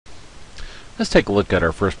Let's take a look at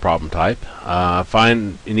our first problem type.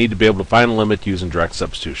 You need to be able to find a limit using direct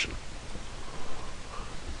substitution.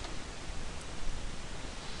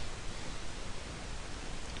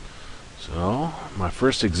 So, my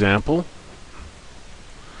first example,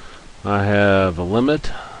 I have a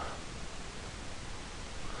limit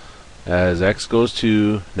as x goes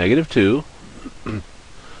to negative 2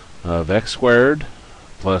 of x squared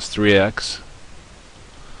plus 3x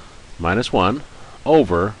minus 1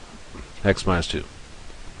 over x minus 2.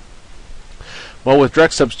 Well, with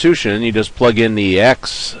direct substitution, you just plug in the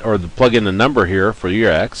x, or plug in the number here for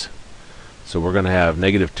your x. So we're going to have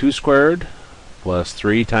negative 2 squared plus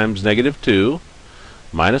 3 times negative 2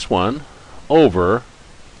 minus 1 over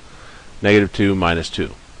negative 2 minus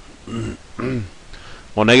 2.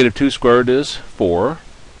 Well, negative 2 squared is 4.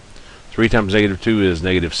 3 times negative 2 is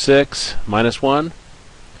negative 6 minus 1.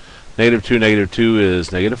 Negative 2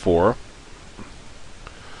 is negative 4.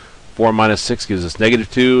 4 minus 6 gives us negative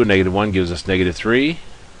 2. Negative 1 gives us negative 3.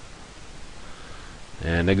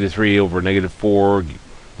 And negative 3 over negative 4,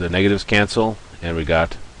 the negatives cancel, and we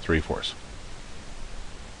got 3/4.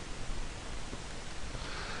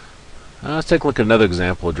 Let's take a look at another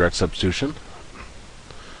example of direct substitution.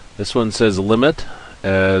 This one says limit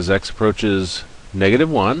as x approaches negative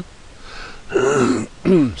 1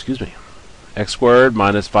 excuse me, x squared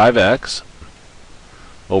minus 5x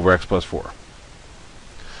over x plus 4.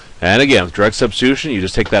 And again, with direct substitution, you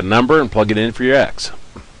just take that number and plug it in for your x.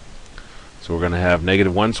 So we're going to have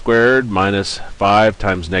negative 1 squared minus 5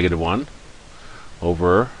 times negative 1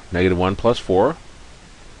 over negative 1 plus 4.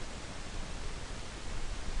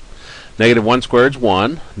 Negative 1 squared is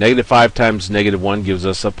 1. Negative 5 times negative 1 gives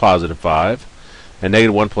us a positive 5. And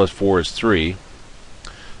negative 1 plus 4 is 3.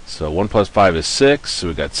 So 1 plus 5 is 6. So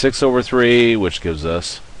we've got 6 over 3, which gives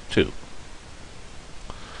us 2.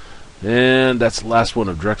 And that's the last one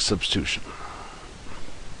of direct substitution.